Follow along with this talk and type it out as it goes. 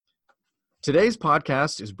Today's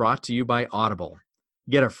podcast is brought to you by Audible.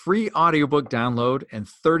 Get a free audiobook download and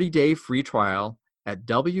 30-day free trial at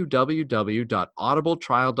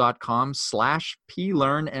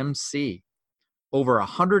www.audibletrial.com/plearnmc. Over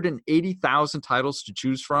 180,000 titles to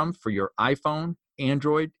choose from for your iPhone,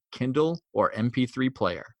 Android, Kindle, or MP3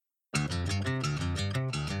 player.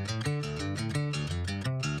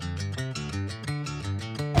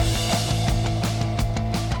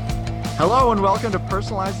 Hello and welcome to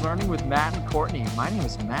Personalized Learning with Matt and Courtney. My name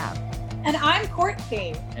is Matt. And I'm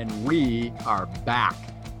Courtney. And we are back.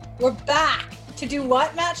 We're back to do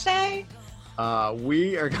what, Matt Shay?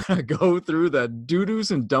 We are going to go through the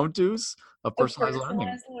do-dos and don't-dos of personalized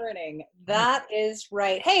learning. That is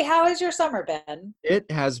right. Hey, how has your summer been? It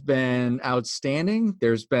has been outstanding.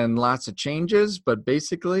 There's been lots of changes, but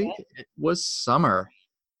basically it was summer.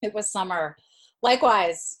 It was summer.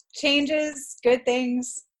 Likewise, changes, good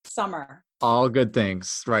things, summer. All good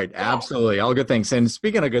things, right? Yeah. Absolutely, all good things. And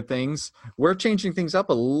speaking of good things, we're changing things up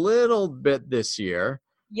a little bit this year.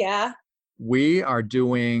 Yeah. We are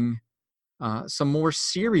doing some more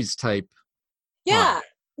series type. Yeah.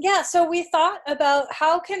 Yeah. So we thought about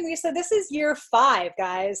how can we, so this is year 5,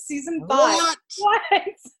 guys, season 5. What?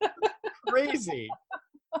 Crazy.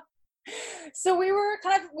 So we were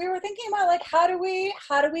thinking about like, how do we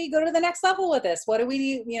go to the next level with this? What do we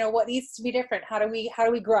need? What needs to be different? How do we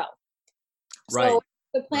grow? Right. So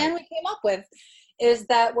the plan we came up with is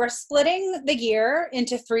that we're splitting the year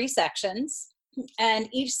into 3 sections, and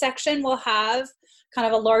each section will have kind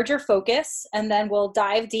of a larger focus, and then we'll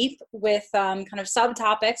dive deep with kind of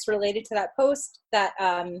subtopics related to that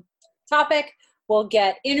topic. We'll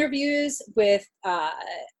get interviews with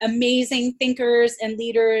amazing thinkers and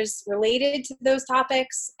leaders related to those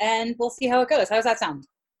topics, and we'll see how it goes. How does that sound?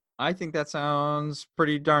 I think that sounds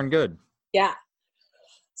pretty darn good. Yeah.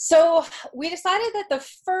 So we decided that the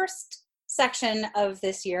first section of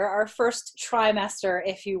this year, our first trimester,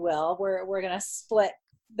 if you will, we're going to split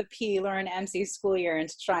the P-Learn-MC school year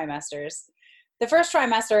into trimesters. The first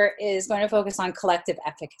trimester is going to focus on collective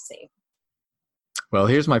efficacy. Well,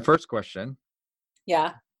 here's my first question.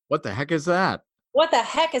 Yeah. What the heck is that? What the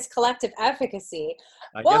heck is collective efficacy?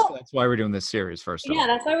 I guess that's why we're doing this series first of all. Yeah,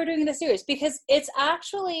 that's why we're doing this series, because it's a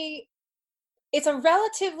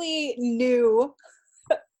relatively new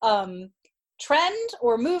trend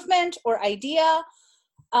or movement or idea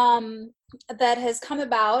that has come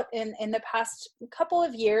about in the past couple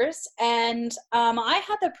of years. And I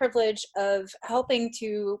had the privilege of helping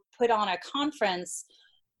to put on a conference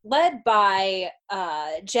led by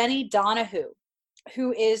Jenny Donahue,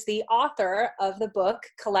 who is the author of the book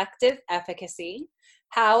Collective Efficacy: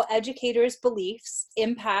 How Educators' Beliefs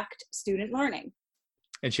Impact Student Learning.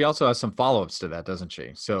 And she also has some follow-ups to that, doesn't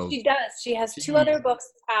she? So she does. She has 2 other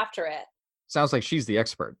books after it. Sounds like she's the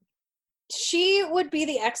expert. She would be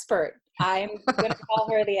the expert. I'm going to call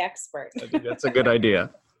her the expert. I think that's a good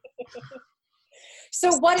idea.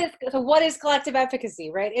 So what is collective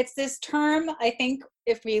efficacy, right? It's this term, I think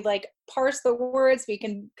if we parse the words, we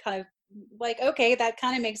can kind of okay, that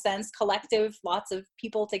kind of makes sense. Collective, lots of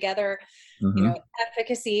people together,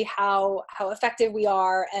 efficacy, how effective we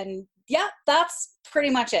are. And yeah, that's pretty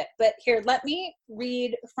much it. But here, let me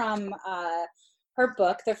read from her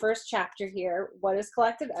book, the first chapter here. What is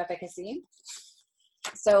collective efficacy?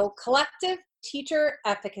 So collective teacher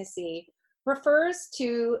efficacy refers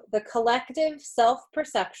to the collective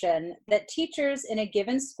self-perception that teachers in a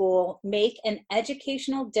given school make an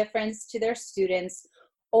educational difference to their students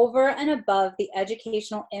over and above the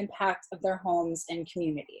educational impact of their homes and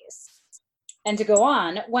communities. And to go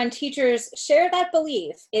on, when teachers share that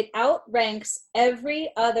belief, it outranks every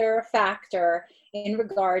other factor in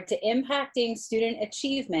regard to impacting student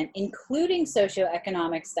achievement, including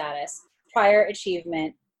socioeconomic status, prior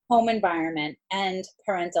achievement, home environment, and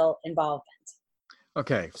parental involvement.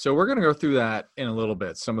 Okay, so we're going to go through that in a little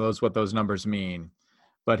bit, what those numbers mean.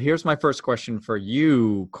 But here's my first question for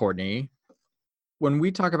you, Courtney. When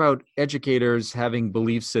we talk about educators having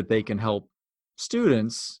beliefs that they can help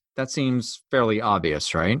students, that seems fairly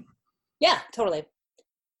obvious, right? Yeah, totally.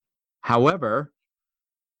 However,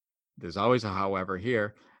 there's always a however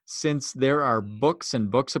here. Since there are books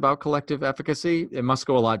and books about collective efficacy, it must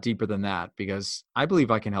go a lot deeper than that, because I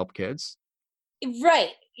believe I can help kids.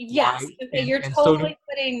 Right. Yes. Okay, you're totally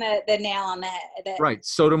putting the nail on the head. Right.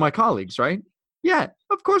 So do my colleagues, right? Yeah,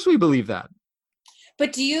 of course we believe that.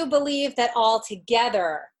 But do you believe that all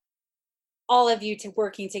of you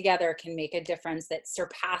working together can make a difference that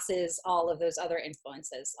surpasses all of those other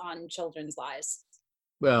influences on children's lives?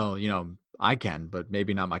 Well, I can, but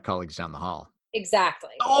maybe not my colleagues down the hall. Exactly.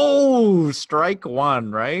 Oh, strike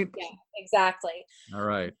one, right? Yeah, exactly. All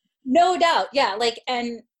right. No doubt. Yeah. Like,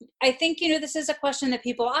 and I think, this is a question that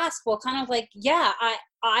people ask. Well, kind of like, yeah,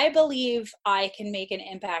 I believe I can make an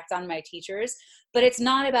impact on my teachers, but it's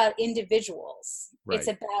not about individuals. It's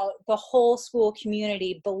Right. about the whole school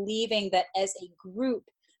community believing that as a group,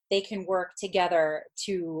 they can work together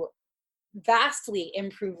to vastly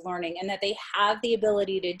improve learning and that they have the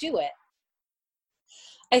ability to do it.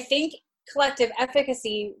 I think collective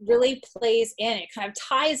efficacy really plays in, it kind of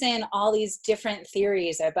ties in all these different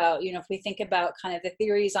theories about, if we think about kind of the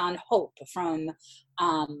theories on hope from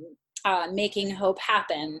Making Hope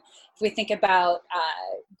Happen, if we think about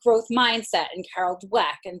growth mindset and Carol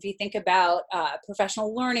Dweck, and if you think about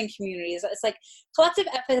professional learning communities, it's like collective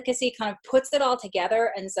efficacy kind of puts it all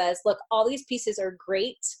together and says, look, all these pieces are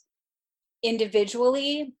great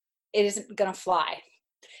individually, it isn't going to fly.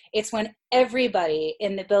 It's when everybody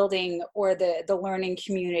in the building or the learning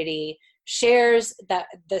community shares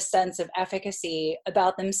the sense of efficacy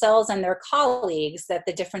about themselves and their colleagues that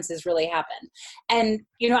the differences really happen. And,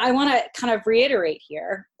 I want to kind of reiterate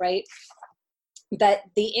here, right, that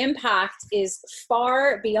the impact is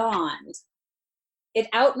far beyond, it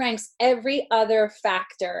outranks every other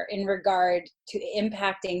factor in regard to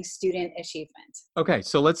impacting student achievement. Okay,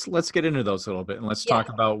 so let's get into those a little bit, and let's Yeah. talk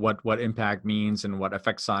about what impact means and what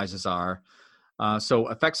effect sizes are. So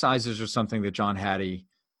effect sizes are something that John Hattie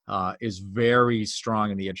is very strong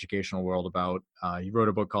in the educational world about. He wrote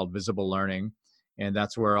a book called Visible Learning, and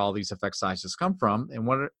that's where all these effect sizes come from. And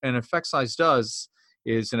what an effect size does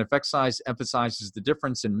is an effect size emphasizes the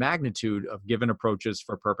difference in magnitude of given approaches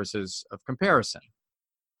for purposes of comparison.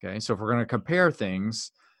 Okay, so if we're going to compare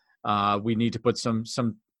things, we need to put some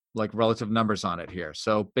like relative numbers on it here.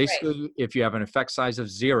 So basically, Right. if you have an effect size of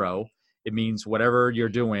 0, it means whatever you're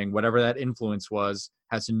doing, whatever that influence was,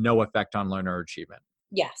 has no effect on learner achievement.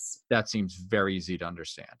 Yes. That seems very easy to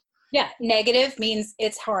understand. Yeah. Negative means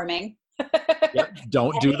it's harming. Yep,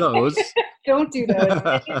 don't do those. Don't do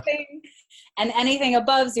those. Anything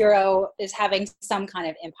above 0 is having some kind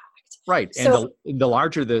of impact. Right, So, and the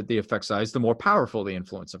larger the effect size, the more powerful the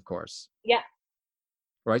influence, of course. yeah.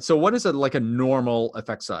 Right. So what is it like a normal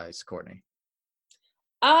effect size, Courtney?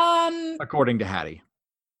 According to Hattie.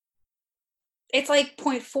 It's like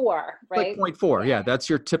 0.4, right? Like 0.4. Yeah, that's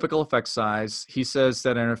your typical effect size. He says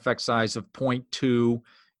that an effect size of 0.2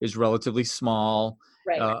 is relatively small.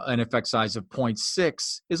 Right. An effect size of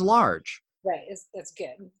 0.6 is large. Right. That's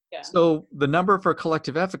good. Yeah. So the number for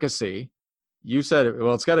collective efficacy, you said,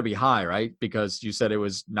 well, it's got to be high, right? Because you said it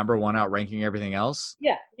was number 1 outranking everything else.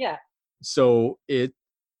 Yeah. Yeah. So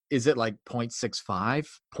is it like 0.65,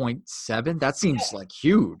 0.7? That seems like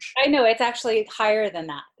huge. I know it's actually higher than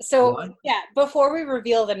that. So What? yeah, before we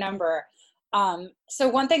reveal the number, so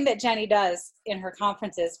one thing that Jenny does in her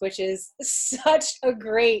conferences, which is such a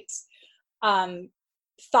great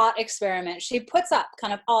thought experiment, she puts up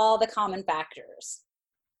kind of all the common factors.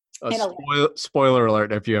 Spoiler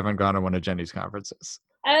alert if you haven't gone to one of Jenny's conferences.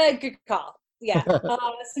 Good call. Yeah. So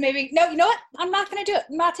maybe, no, you know what? I'm not going to do it.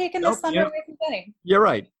 I'm not taking this thunder away from Jenny. You're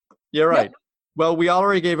right. You're right. Nope. Well, we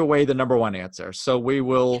already gave away the number 1 answer, so we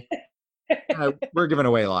will. We're giving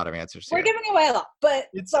away a lot of answers here. We're giving away a lot, but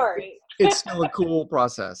sorry. It's still a cool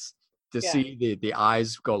process to Yeah. see the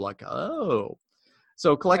eyes go like, oh.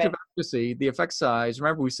 So collective efficacy, the effect size,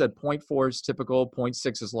 remember we said 0.4 is typical,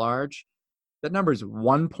 0.6 is large. That number is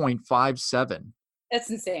 1.57. That's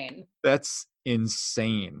insane. That's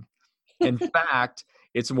insane. In fact,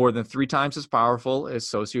 it's more than 3 times as powerful as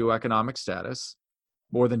socioeconomic status,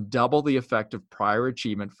 more than double the effect of prior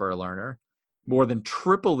achievement for a learner, more than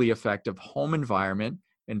triple the effect of home environment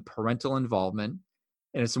and parental involvement,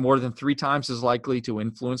 and it's more than 3 times as likely to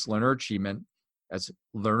influence learner achievement as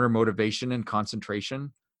learner motivation and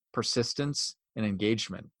concentration, persistence, and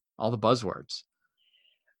engagement. All the buzzwords.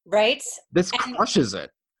 Right? This crushes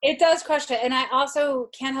it. It does crush it. And I also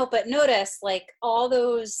can't help but notice like all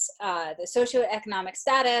those, the socioeconomic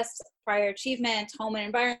status, prior achievement, home and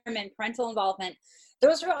environment, parental involvement,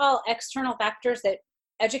 those are all external factors that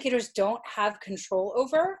educators don't have control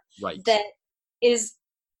over. Right. That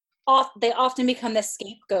they often become the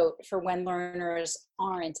scapegoat for when learners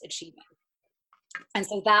aren't achieving. And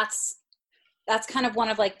so that's kind of one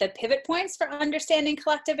of like the pivot points for understanding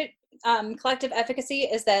collective efficacy,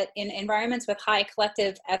 is that in environments with high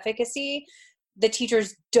collective efficacy, the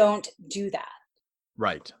teachers don't do that.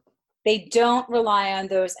 Right. They don't rely on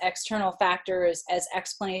those external factors as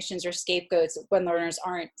explanations or scapegoats when learners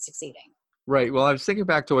aren't succeeding. Right. Well, I was thinking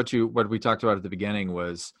back to what we talked about at the beginning,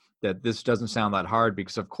 was that this doesn't sound that hard,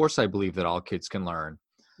 because of course I believe that all kids can learn.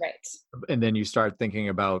 Right. And then you start thinking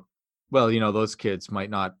about, well, those kids might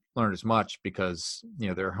not learn as much because,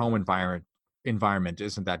 their home environment environment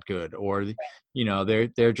isn't that good, or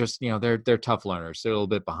they're just they're tough learners, they're a little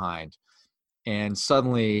bit behind, and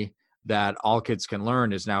suddenly that all kids can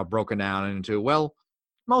learn is now broken down into, well,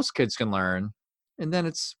 most kids can learn, and then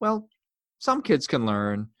it's, well, some kids can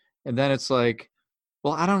learn, and then it's like,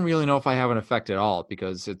 well, I don't really know if I have an effect at all,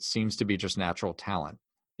 because it seems to be just natural talent,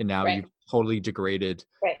 and now Right. you've totally degraded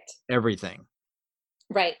Right. everything.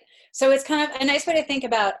 Right. So it's kind of a nice way to think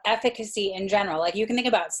about efficacy in general. Like you can think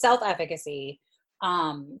about self-efficacy,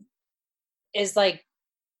 is like,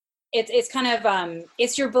 it's kind of,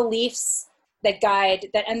 it's your beliefs that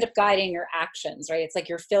end up guiding your actions, right? It's like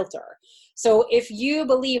your filter. So if you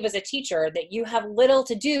believe as a teacher that you have little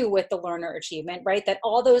to do with the learner achievement, right, that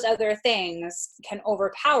all those other things can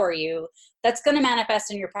overpower you, that's going to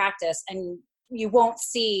manifest in your practice, and you won't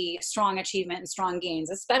see strong achievement and strong gains,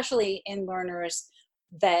 especially in learners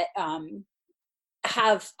that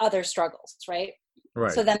have other struggles, right?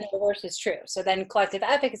 Right. So then the reverse is true. So then collective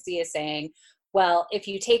efficacy is saying, well, if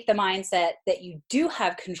you take the mindset that you do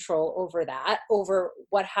have control over that, over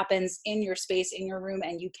what happens in your space, in your room,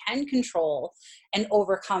 and you can control and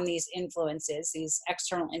overcome these influences, these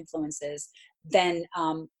external influences, then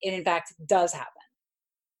it in fact does happen.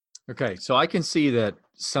 Okay, so I can see that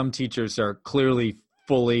some teachers are clearly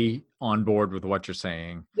fully on board with what you're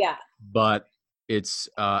saying. Yeah. But it's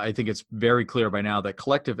I think it's very clear by now that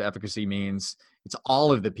collective efficacy means it's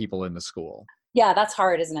all of the people in the school. Yeah, that's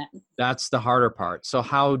hard, isn't it? That's the harder part. So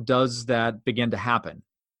how does that begin to happen?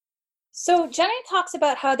 So Jenny talks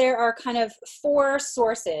about how there are kind of 4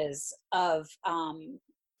 sources of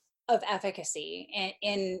efficacy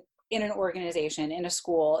in an organization, in a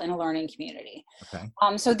school, in a learning community.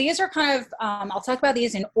 Okay. So these are kind of, I'll talk about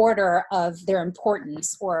these in order of their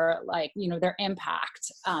importance, or like, their impact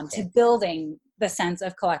to building the sense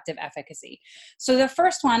of collective efficacy. So the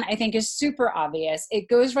first one I think is super obvious. It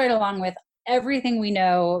goes right along with everything we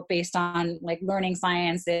know based on like learning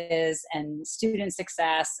sciences and student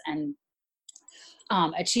success and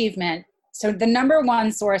achievement. So the number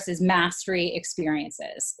one source is mastery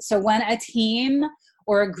experiences. So when a team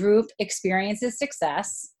or a group experiences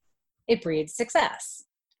success, it breeds success,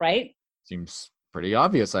 right? Seems pretty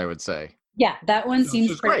obvious, I would say. Yeah, that one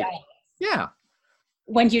seems pretty obvious. Yeah.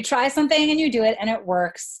 When you try something and you do it and it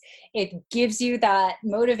works, it gives you that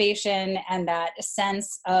motivation and that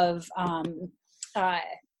sense of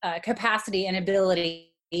capacity and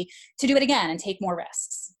ability to do it again and take more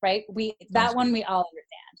risks, right? That one we all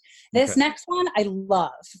understand. This next one I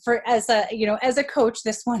love. As a coach,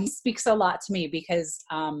 this one speaks a lot to me, because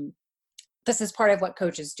this is part of what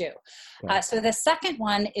coaches do. So the second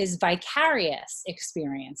one is vicarious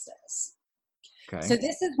experiences. Okay. So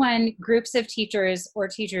this is when groups of teachers or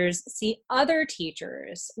teachers see other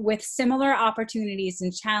teachers with similar opportunities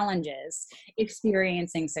and challenges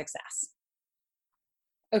experiencing success.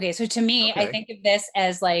 Okay, so to me, I think of this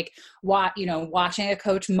as like watching a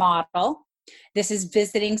coach model. This is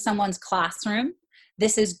visiting someone's classroom.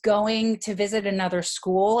 This is going to visit another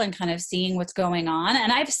school and kind of seeing what's going on.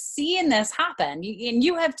 And I've seen this happen. And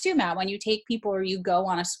you have too, Matt, when you take people or you go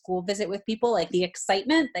on a school visit with people, like the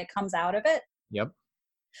excitement that comes out of it. Yep.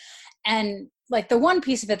 And like the one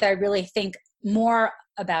piece of it that I really think more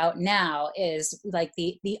about now is like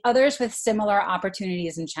the others with similar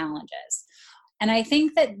opportunities and challenges. And I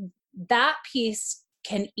think that piece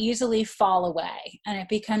can easily fall away, and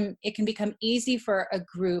it can become easy for a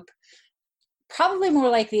group, probably more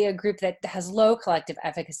likely a group that has low collective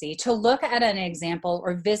efficacy, to look at an example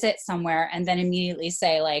or visit somewhere and then immediately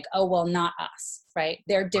say like, oh, well, not us, right?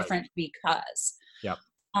 They're different because. Yep.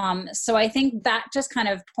 So I think that just kind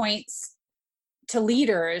of points to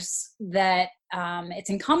leaders that it's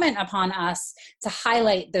incumbent upon us to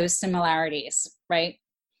highlight those similarities, right?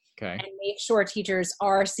 Okay. And make sure teachers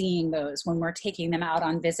are seeing those when we're taking them out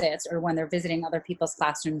on visits or when they're visiting other people's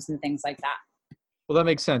classrooms and things like that. Well, that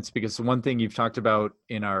makes sense, because the one thing you've talked about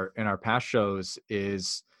in our past shows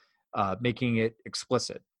is making it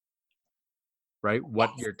explicit, right?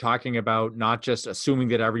 What you're talking about, not just assuming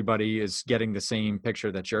that everybody is getting the same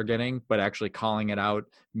picture that you're getting, but actually calling it out,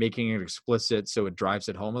 making it explicit so it drives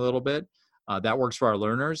it home a little bit. That works for our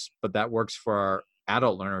learners, but that works for our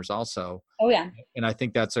adult learners also. Oh, yeah. And I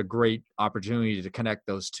think that's a great opportunity to connect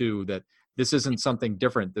those two, that this isn't something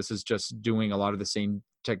different. This is just doing a lot of the same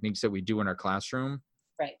techniques that we do in our classroom.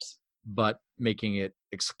 Right. But making it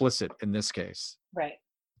explicit in this case. Right.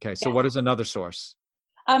 Okay. So what is another source?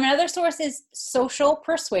 Another source is social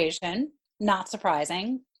persuasion. Not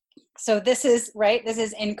surprising. So this is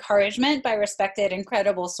encouragement by respected and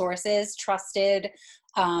credible sources, trusted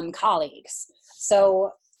colleagues.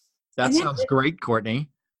 So that sounds great, Courtney.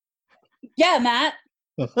 Yeah, Matt.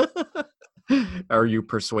 Are you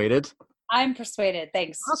persuaded? I'm persuaded.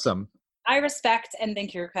 Thanks. Awesome. I respect and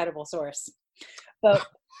think you're a credible source. But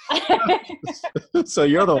So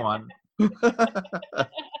you're the one.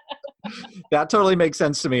 That totally makes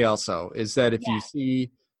sense to me also, is that if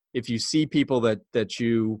you see people that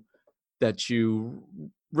you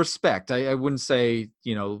respect, I wouldn't say,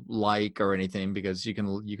 like or anything, because you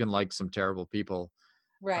can like some terrible people.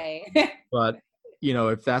 right. But,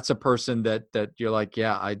 if that's a person that you're like,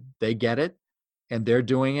 yeah, they get it and they're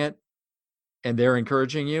doing it and they're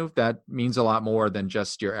encouraging you, that means a lot more than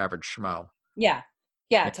just your average schmo. Yeah.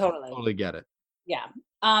 Yeah, totally. Totally get it. Yeah.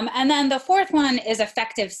 And then the fourth one is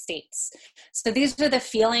affective states. So these are the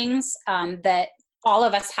feelings that all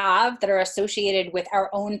of us have that are associated with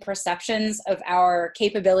our own perceptions of our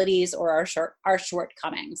capabilities or our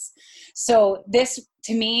shortcomings. So this,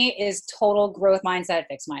 to me, is total growth mindset,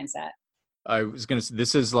 fixed mindset. I was going to say,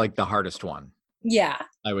 this is like the hardest one. Yeah.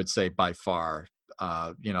 I would say by far.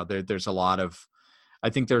 There's a lot of, I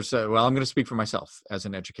think there's, I'm going to speak for myself as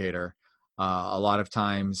an educator. A lot of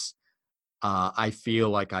times I feel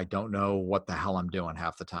like I don't know what the hell I'm doing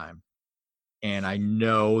half the time. And I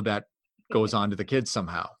know that goes on to the kids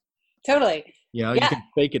somehow. Totally. You can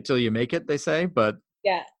fake it till you make it, they say, but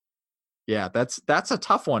yeah, that's a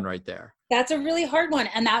tough one right there. That's a really hard one.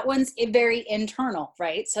 And that one's very internal,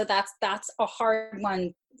 right? So that's a hard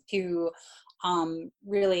one to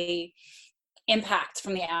really impact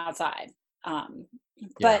from the outside.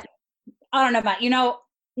 But I don't know about,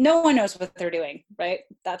 no one knows what they're doing, right?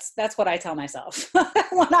 That's what I tell myself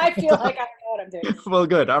when I feel like I don't know what I'm doing. Well,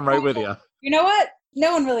 good. I'm right with you. You know what?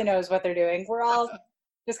 No one really knows what they're doing. We're all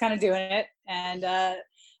just kind of doing it. And then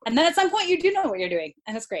at some point you do know what you're doing,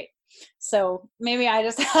 and it's great. So maybe I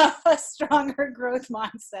just have a stronger growth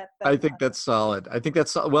mindset. I think that's solid. I think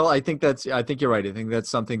you're right. I think that's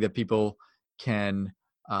something that people can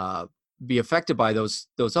be affected by, those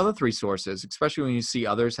other three sources, especially when you see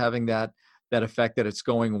others having that effect, that it's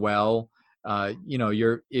going well.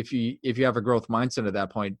 If you have a growth mindset at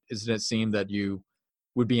that point, doesn't it seem that you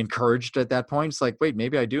would be encouraged at that point? It's like, wait,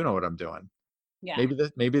 maybe I do know what I'm doing. Yeah.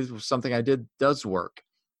 Maybe something I did does work.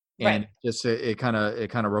 And right. just it kind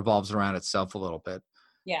of revolves around itself a little bit.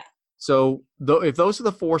 Yeah. So if those are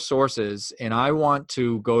the four sources, and I want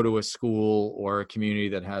to go to a school or a community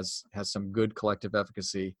that has some good collective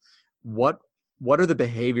efficacy, what are the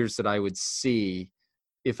behaviors that I would see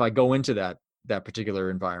if I go into that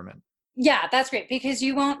particular environment? Yeah, that's great, because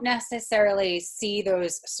you won't necessarily see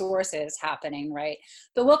those sources happening, right?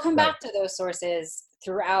 But we'll come back to those sources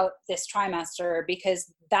throughout this trimester,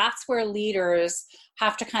 because that's where leaders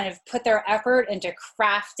have to kind of put their effort into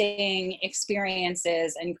crafting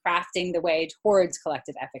experiences and crafting the way towards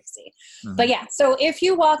collective efficacy. Mm-hmm. But yeah, so if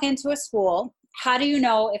you walk into a school, how do you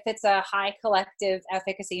know if it's a high collective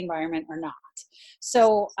efficacy environment or not?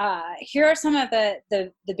 So here are some of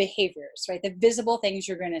the behaviors, right? The visible things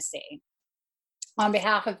you're going to see on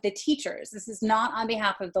behalf of the teachers. This is not on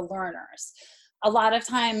behalf of the learners. A lot of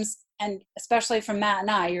times, and especially from Matt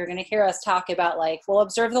and I, you're going to hear us talk about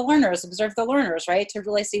observe the learners, right? To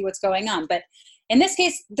really see what's going on. But in this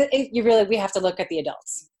case, we have to look at the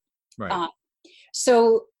adults. Right.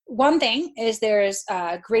 So one thing is there's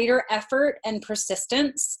greater effort and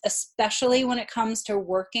persistence, especially when it comes to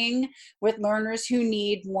working with learners who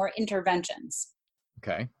need more interventions.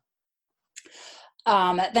 Okay.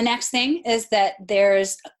 The next thing is that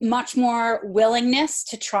there's much more willingness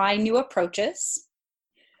to try new approaches.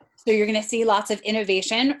 So you're going to see lots of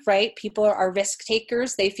innovation, right? People are risk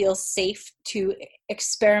takers. They feel safe to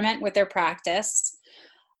experiment with their practice.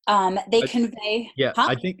 They convey. Yeah,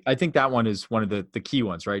 huh? I think that one is one of the key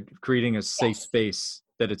ones, right? Creating a safe space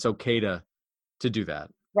that it's okay to do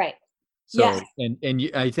that. Right. So,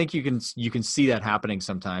 I think you can see that happening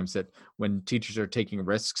sometimes, that when teachers are taking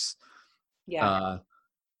risks, that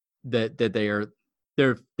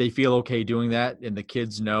they feel okay doing that, and the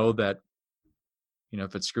kids know that,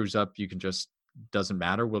 if it screws up, you can just, doesn't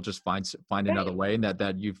matter. We'll just find another way, and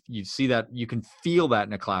that you see that, you can feel that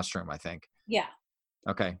in a classroom, I think. Yeah.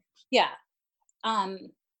 Okay. Yeah. And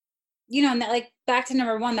that, back to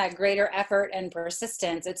number one, that greater effort and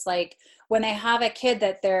persistence. It's like when they have a kid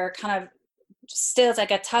that they're kind of still, it's like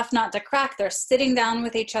a tough nut to crack. They're sitting down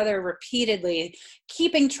with each other repeatedly,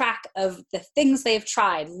 keeping track of the things they've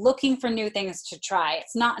tried, looking for new things to try.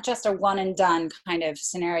 It's not just a one and done kind of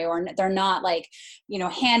scenario, or they're not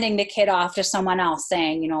handing the kid off to someone else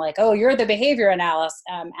saying, oh, you're the behavior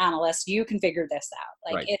analyst, you can figure this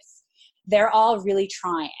out. Right. They're all really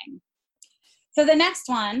trying. So the next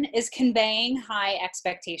one is conveying high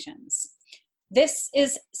expectations. This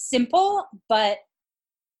is simple, but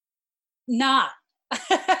not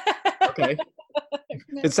Okay.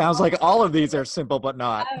 It sounds like all of these are simple, but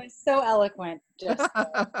not. I was so eloquent. Just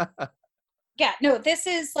yeah, no, this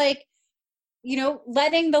is like,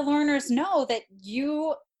 letting the learners know that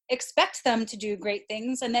you expect them to do great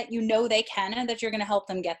things and that they can and that you're going to help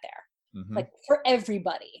them get there. Hmm. Like for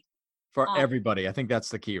everybody. For everybody. I think that's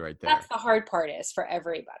the key right there. That's the hard part, is for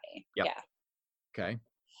everybody. Yep. Yeah. Okay.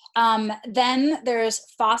 Then there's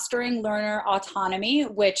fostering learner autonomy,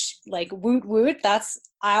 which, like, woot woot, that's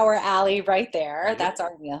our alley right there. Yep. That's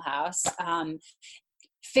our wheelhouse.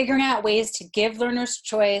 Figuring out ways to give learners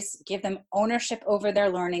choice, give them ownership over their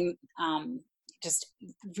learning. Just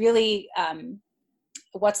really,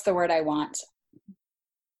 what's the word I want?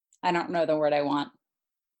 I don't know the word I want.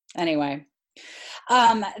 Anyway.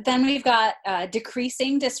 Then we've got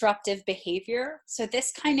decreasing disruptive behavior. So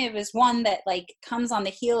this kind of is one that like comes on the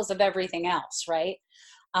heels of everything else, right?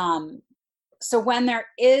 So when there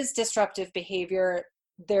is disruptive behavior,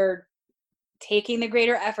 they're taking the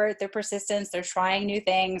greater effort, their persistence, they're trying new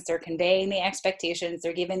things, they're conveying the expectations,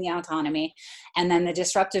 they're giving the autonomy, and then the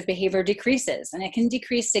disruptive behavior decreases. And it can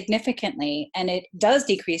decrease significantly, and it does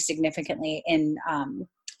decrease significantly in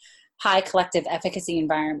high collective efficacy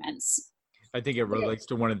environments. I think it relates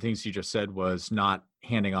to one of the things you just said, was not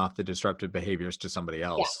handing off the disruptive behaviors to somebody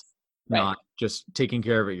else, right. Not just taking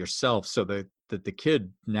care of it yourself, so that the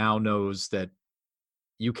kid now knows that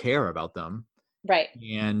you care about them. Right.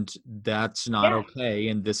 And that's not okay.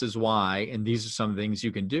 And this is why, and these are some things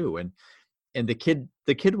you can do. And the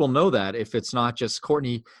kid will know that if it's not just,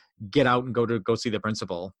 Courtney, get out and go see the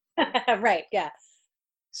principal. Right. Yeah.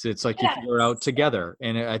 So it's like you figure out together.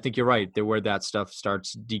 And I think you're right, that where that stuff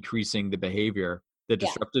starts decreasing the behavior, the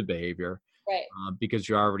disruptive behavior, right? Because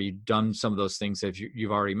you've already done some of those things that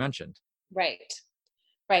you've already mentioned. Right.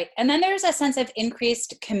 Right. And then there's a sense of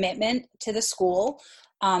increased commitment to the school.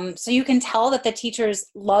 So you can tell that the teachers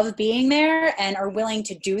love being there and are willing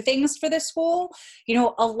to do things for the school.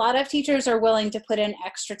 A lot of teachers are willing to put in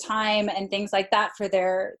extra time and things like that for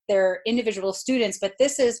their individual students, but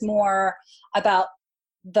this is more about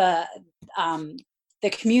the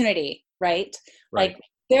community, right? Like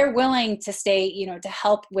they're willing to stay, to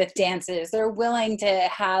help with dances. They're willing to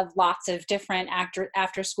have lots of different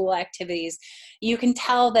after school activities. You can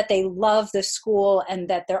tell that they love the school and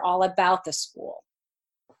that they're all about the school.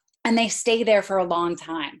 And they stay there for a long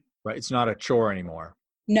time. Right. It's not a chore anymore.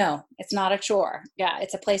 No, it's not a chore. Yeah,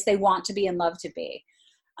 it's a place they want to be and love to be.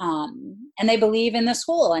 And they believe in the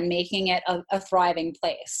school and making it a thriving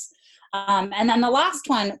place. And then the last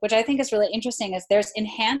one, which I think is really interesting, is there's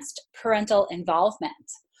enhanced parental involvement.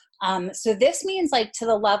 So this means like to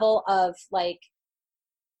the level of like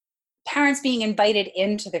parents being invited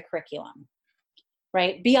into the curriculum,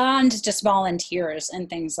 right? Beyond just volunteers and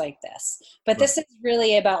things like this. But this is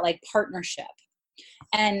really about like partnership.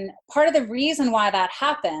 And part of the reason why that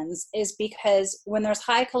happens is because when there's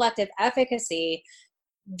high collective efficacy,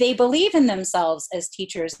 they believe in themselves as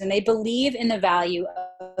teachers and they believe in the value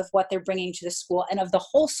of what they're bringing to the school and of the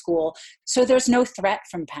whole school. So there's no threat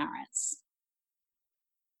from parents.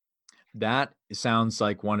 That sounds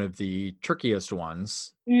like one of the trickiest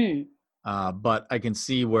ones. Mm. But I can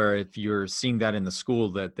see where if you're seeing that in the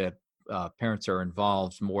school, that parents are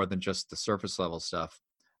involved more than just the surface level stuff,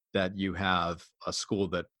 that you have a school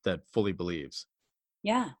that fully believes.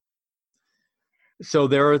 Yeah. So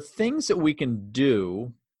there are things that we can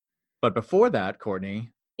do, but before that,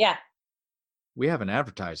 Courtney. Yeah. We have an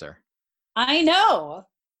advertiser. I know.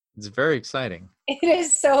 It's very exciting. It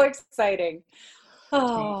is so exciting.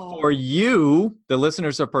 Oh. For you, the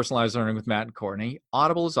listeners of Personalized Learning with Matt and Courtney,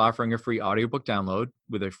 Audible is offering a free audiobook download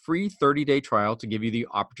with a free 30-day trial to give you the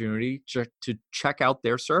opportunity to check out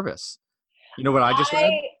their service. You know what I just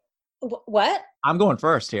read? What? I'm going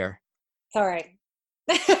first here. Sorry.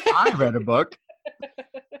 I read a book.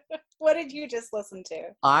 What did you just listen to?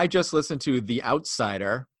 I just listened to The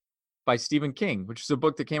Outsider by Stephen King, which is a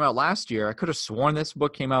book that came out last year. I could have sworn this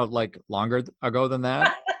book came out like longer ago than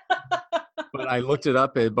that. But I looked it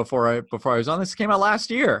up before I was on this. It came out last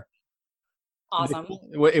year. Awesome.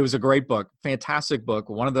 It was a great book. Fantastic book.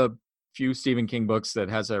 One of the few Stephen King books that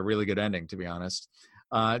has a really good ending, to be honest.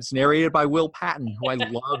 It's narrated by Will Patton, who I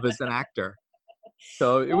love as an actor.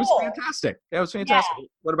 So it was fantastic. That was fantastic. Yeah.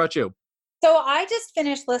 What about you? So I just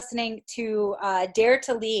finished listening to Dare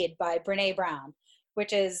to Lead by Brené Brown,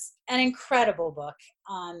 which is an incredible book.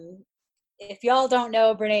 If y'all don't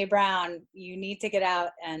know Brené Brown, you need to get out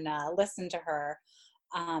and listen to her.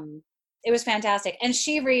 It was fantastic. And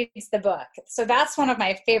she reads the book. So that's one of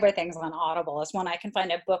my favorite things on Audible, is when I can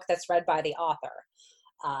find a book that's read by the author.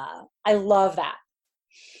 I love that.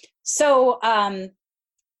 So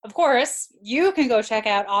of course, you can go check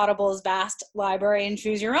out Audible's vast library and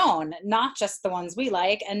choose your own, not just the ones we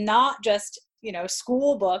like, and not just,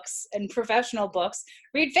 school books and professional books.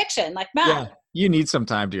 Read fiction like Matt. Yeah, you need some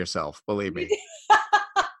time to yourself, believe me.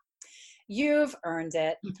 You've earned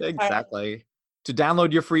it. Exactly. To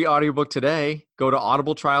download your free audiobook today, go to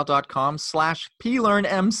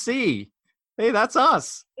audibletrial.com/plearnmc. Hey, that's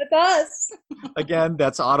us. That's us. Again,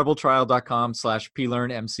 that's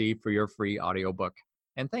audibletrial.com/plearnmc for your free audiobook.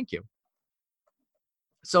 And thank you.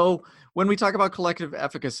 So when we talk about collective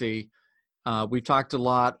efficacy, we've talked a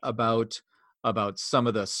lot about some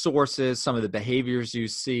of the sources, some of the behaviors you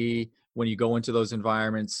see when you go into those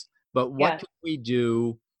environments. But what can we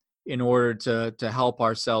do in order to help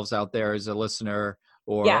ourselves out there as a listener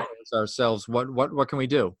or as ourselves? What can we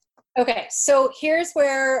do? Okay, so here's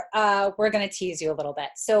where we're going to tease you a little bit.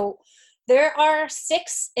 So there are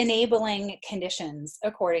 6 enabling conditions,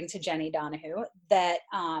 according to Jenny Donahue, that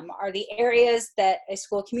are the areas that a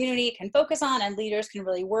school community can focus on and leaders can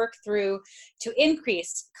really work through to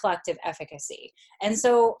increase collective efficacy. And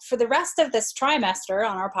so for the rest of this trimester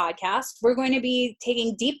on our podcast, we're going to be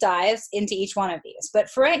taking deep dives into each one of these. But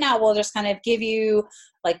for right now, we'll just kind of give you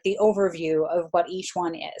like the overview of what each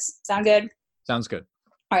one is. Sound good? Sounds good.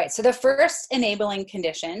 All right, so the first enabling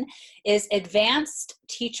condition is advanced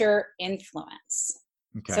teacher influence.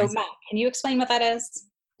 Okay. So Matt, can you explain what that is?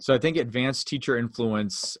 So I think advanced teacher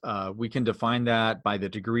influence, we can define that by the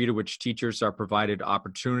degree to which teachers are provided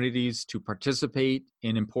opportunities to participate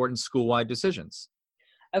in important school-wide decisions.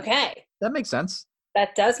 Okay. That makes sense.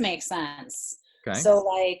 That does make sense. Okay. So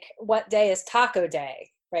like what day is taco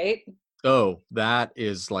day, right? Oh, that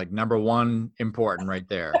is like number 1 important right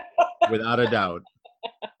there, without a doubt.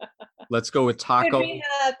 Let's go with Taco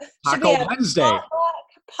Wednesday.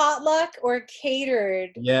 Potluck or catered?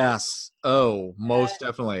 Yes. Oh, most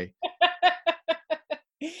definitely.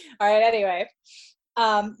 All right. Anyway,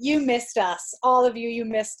 you missed us. All of you, you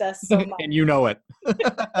missed us so much. And you know it.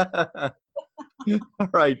 All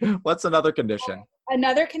right. What's another condition?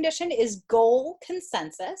 Another condition is goal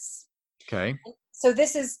consensus. Okay. So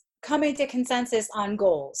this is coming to consensus on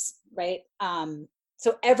goals, right?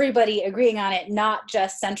 So everybody agreeing on it, not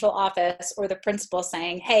just central office or the principal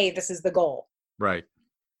saying, hey, this is the goal. Right.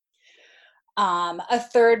 A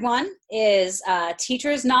third one is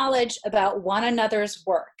teachers' knowledge about one another's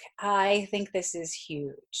work. I think this is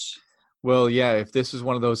huge. Well, yeah, if this is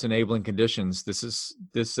one of those enabling conditions,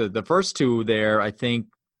 the first 2 there, I think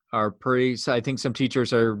are pretty, I think some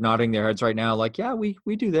teachers are nodding their heads right now like, yeah, we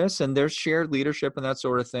do this and there's shared leadership and that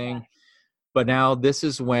sort of thing. Yeah. But now this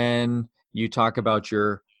is when you talk about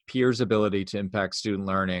your peers' ability to impact student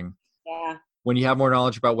learning. Yeah. When you have more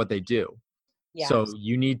knowledge about what they do. Yeah. So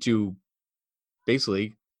you need to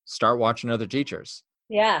basically start watching other teachers.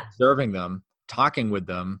 Yeah. Observing them, talking with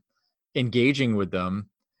them, engaging with them.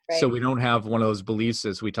 Right. So we don't have one of those beliefs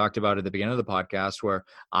as we talked about at the beginning of the podcast where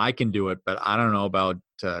I can do it, but I don't know about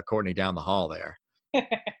Courtney down the hall there.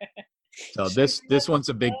 So this one's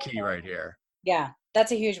a big key right here. Yeah,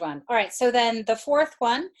 that's a huge one. All right. So then the fourth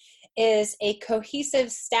one is a cohesive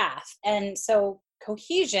staff. And so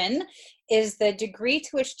cohesion is the degree to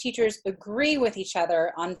which teachers agree with each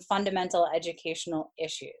other on fundamental educational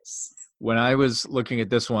issues. When I was looking at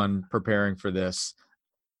this one, preparing for this,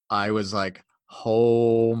 I was like,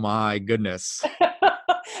 oh my goodness.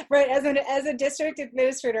 Right. As a district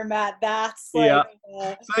administrator, Matt, that's like,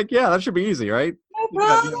 it's like, yeah, that should be easy, right? No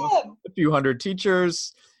problem. Got, a few hundred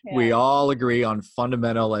teachers. Yeah. We all agree on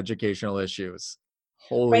fundamental educational issues.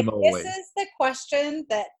 Holy moly. This is the question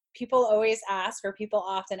that people always ask, or people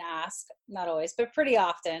often ask, not always, but pretty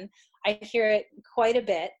often. I hear it quite a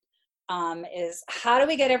bit, is how do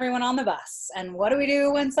we get everyone on the bus? And what do we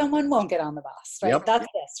do when someone won't get on the bus? Right? Yep. That's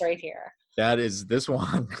this right here. That is this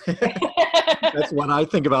one. That's what I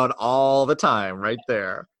think about all the time right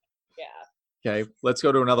there. Yeah. Okay, let's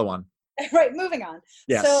go to another one. Right, moving on.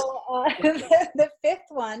 Yes. So the fifth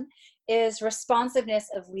one is responsiveness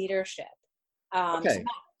of leadership. Okay. So Matt,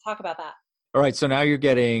 talk about that. All right, so now you're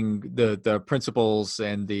getting the principals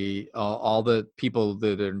and the all the people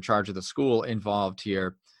that are in charge of the school involved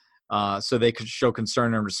here, so they could show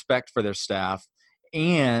concern and respect for their staff.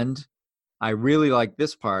 And I really like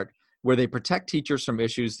this part, where they protect teachers from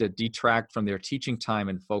issues that detract from their teaching time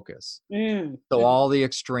and focus. So all the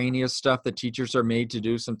extraneous stuff that teachers are made to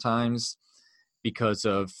do sometimes because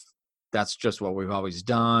of that's just what we've always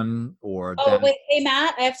done. Or wait, hey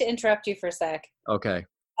Matt, I have to interrupt you for a sec. Okay.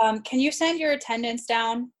 Can you send your attendance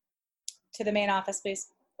down to the main office, please?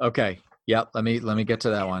 Okay. Yep. Let me get to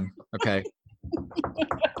that one. Okay.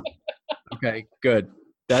 Okay. Good.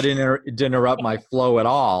 That didn't interrupt my flow at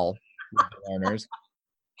all with the learners.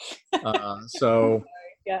 So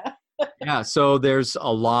Yeah. yeah, so there's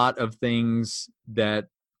a lot of things that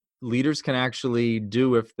leaders can actually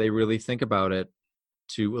do if they really think about it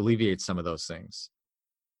to alleviate some of those things.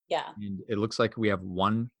 Yeah. And it looks like we have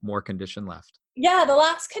one more condition left. Yeah. The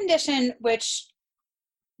last condition, which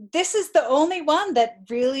this is the only one that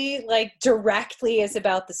really like directly is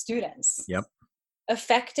about the students. Yep.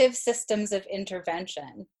 Effective systems of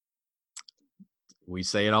intervention. We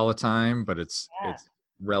say it all the time, but it's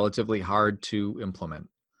relatively hard to implement.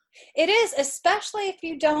 It is, especially if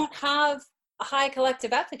you don't have a high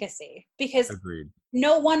collective efficacy, because Agreed.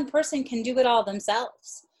 no one person can do it all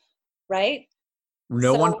themselves, right?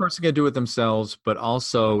 No one person can do it themselves, but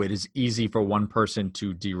also it is easy for one person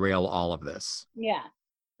to derail all of this. Yeah.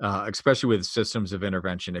 Especially with systems of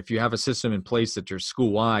intervention. If you have a system in place that you're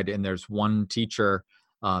school-wide and there's one teacher,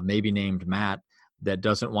 maybe named Matt, that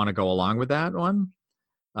doesn't want to go along with that one,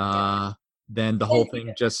 then the whole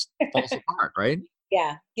thing just falls apart, right?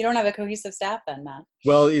 Yeah. You don't have a cohesive staff then, Matt.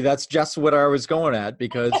 Well, that's just what I was going at,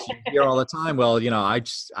 because you hear all the time, well, I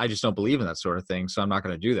just don't believe in that sort of thing, so I'm not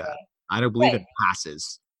going to do that. Right. I don't believe it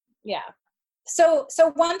passes. Yeah. So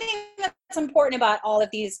one thing that's important about all of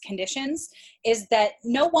these conditions is that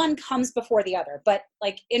no one comes before the other, but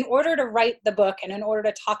like in order to write the book and in order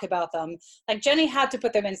to talk about them, like Jenny had to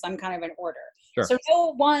put them in some kind of an order. Sure. So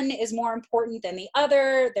no one is more important than the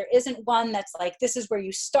other. There isn't one that's like, this is where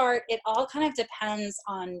you start. It all kind of depends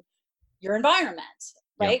on your environment,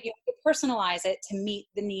 right? Yep. You have to personalize it to meet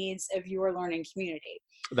the needs of your learning community.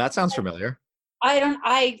 That sounds familiar.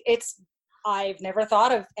 I've never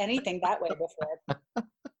thought of anything that way before.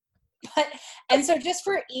 And so just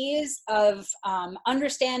for ease of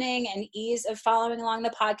understanding and ease of following along the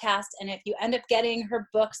podcast, and if you end up getting her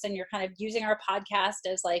books and you're kind of using our podcast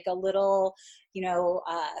as like a little,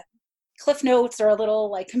 cliff notes or a little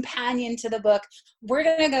like companion to the book, we're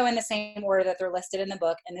going to go in the same order that they're listed in the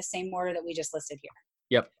book and the same order that we just listed here.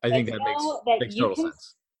 Yep. I think that makes total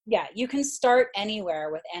sense. Yeah. You can start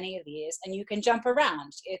anywhere with any of these and you can jump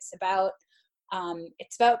around. It's about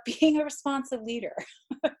being a responsive leader.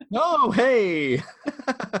 Oh, hey.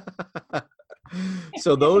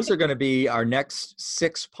 So those are going to be our next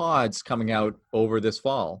 6 pods coming out over this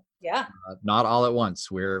fall. Yeah. Not all at once.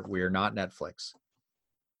 We're not Netflix.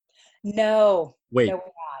 No. Wait. No, we're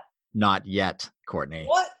not. Not yet, Courtney.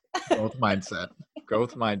 What? Growth mindset.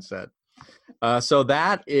 Growth mindset. So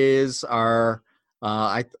that is our,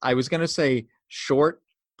 I was going to say short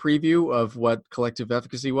preview of what collective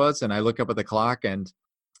efficacy was, and I look up at the clock and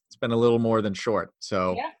it's been a little more than short.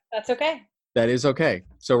 So yeah, that's okay. That is okay.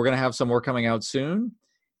 So we're going to have some more coming out soon,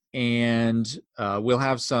 and we'll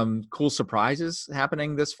have some cool surprises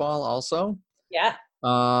happening this fall also. Yeah.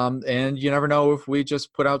 And you never know if we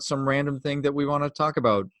just put out some random thing that we want to talk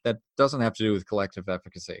about that doesn't have to do with collective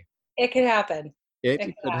efficacy. It could happen. It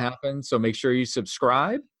could happen. So make sure you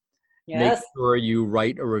subscribe. Yes. Make sure you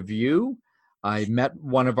write a review. I met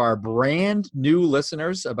one of our brand new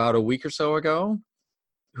listeners about a week or so ago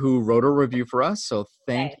who wrote a review for us. So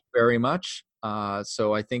thank you very much.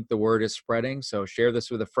 So I think the word is spreading. So share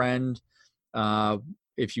this with a friend.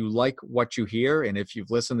 If you like what you hear, and if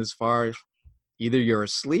you've listened this far, either you're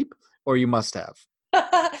asleep or you must have.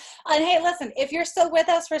 And hey, listen, if you're still with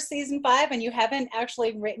us for season 5 and you haven't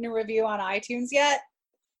actually written a review on iTunes yet,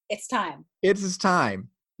 it's time. It is time.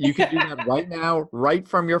 You can do that right now, right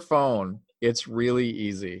from your phone. It's really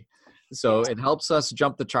easy. So it helps us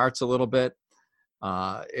jump the charts a little bit.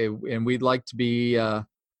 And we'd like to be out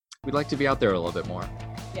there a little bit more.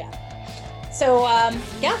 Yeah. So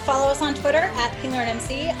follow us on Twitter at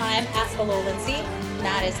PLearnMC. I'm at BelowLindsay.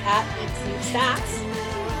 Matt is at Stats.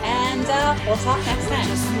 And we'll talk next time.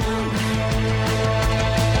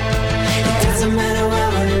 It doesn't matter where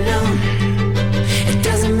we're alone.